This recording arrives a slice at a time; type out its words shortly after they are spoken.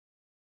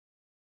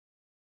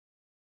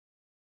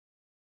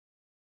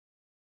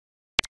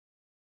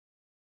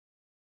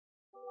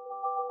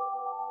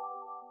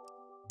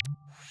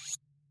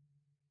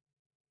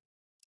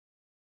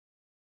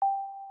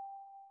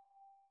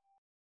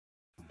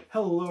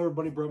Hello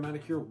everybody, bro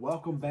Matic here.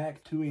 Welcome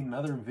back to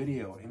another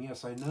video. And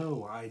yes, I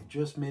know I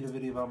just made a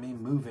video about me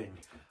moving.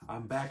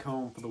 I'm back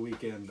home for the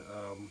weekend,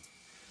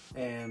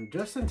 and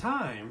just in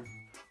time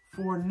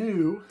for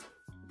new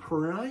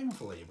prime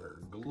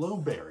flavor,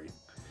 Glowberry.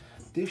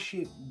 This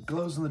shit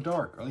glows in the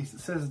dark, or at least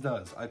it says it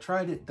does. I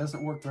tried it,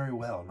 doesn't work very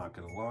well, I'm not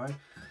gonna lie.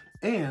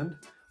 And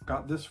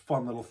got this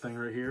fun little thing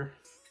right here.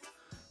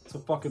 It's a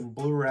fucking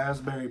blue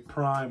raspberry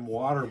prime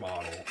water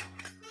bottle.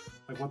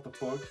 Like, what the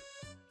fuck?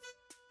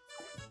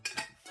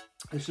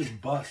 It's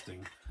just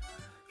busting.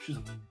 It's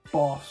just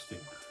busting.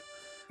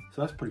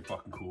 So that's pretty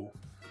fucking cool.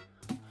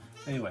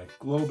 Anyway,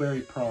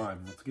 Glowberry Prime.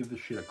 Let's give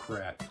this shit a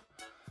crack.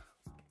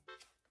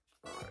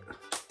 Alright.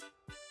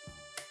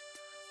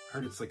 I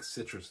heard it's like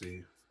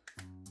citrusy.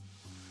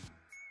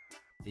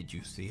 Did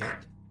you see it?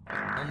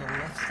 On the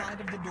left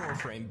side of the door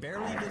frame,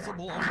 barely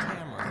visible on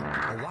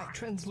camera, a white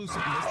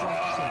translucent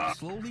mist-like cloak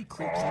slowly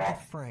creeps into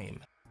frame.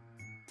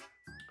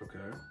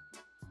 Okay.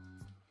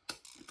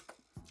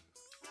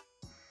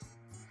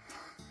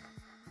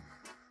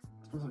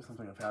 Smells like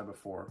something I've had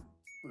before.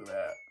 Look at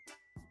that.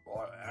 A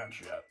lot of that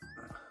shit.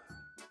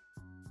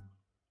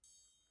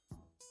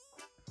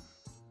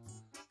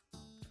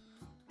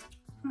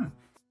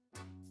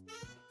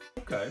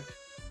 Okay.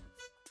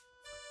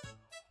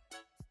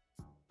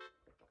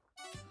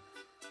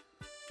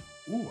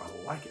 Ooh,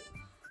 I like it.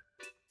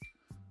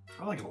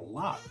 I like it a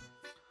lot.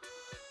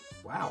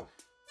 Wow.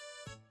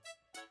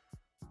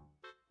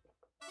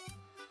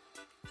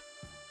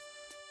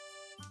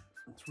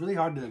 It's really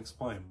hard to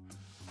explain.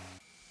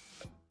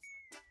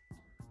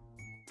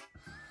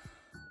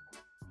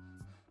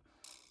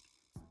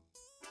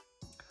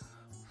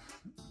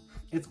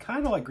 It's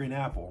kind of like green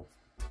apple.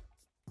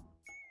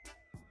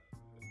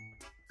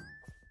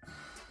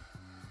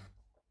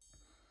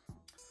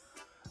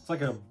 It's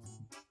like a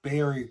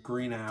berry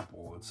green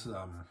apple. It's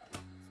a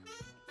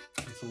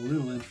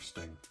little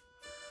interesting.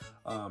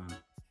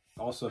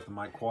 Also, if the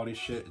mic quality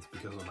shit, it's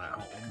because I'm at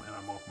home and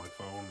I'm off my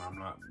phone. I'm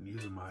not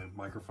using my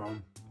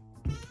microphone.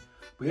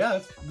 But yeah,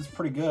 it's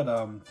pretty good.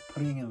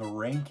 Putting in the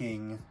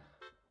ranking.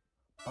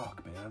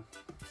 Fuck, man.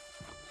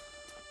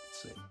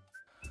 Let's see.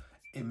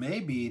 It may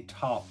be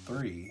top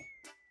 3.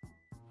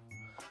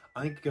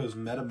 I think it goes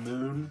Meta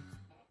Moon,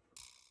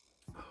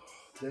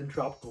 then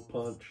Tropical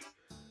Punch,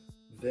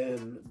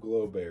 then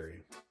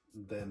Glowberry,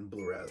 then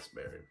Blue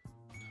Raspberry.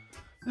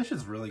 This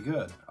shit's really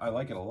good. I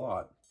like it a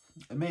lot.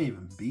 It may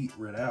even beat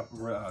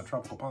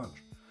Tropical Punch.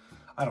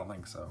 I don't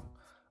think so,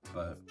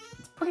 but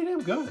it's pretty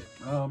damn good.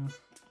 If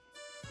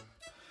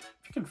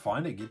you can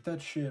find it, get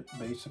that shit,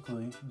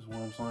 basically, is what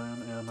I'm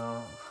saying. And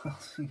I'll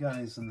see you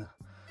guys in the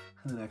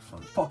next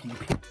one. Fucking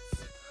peace.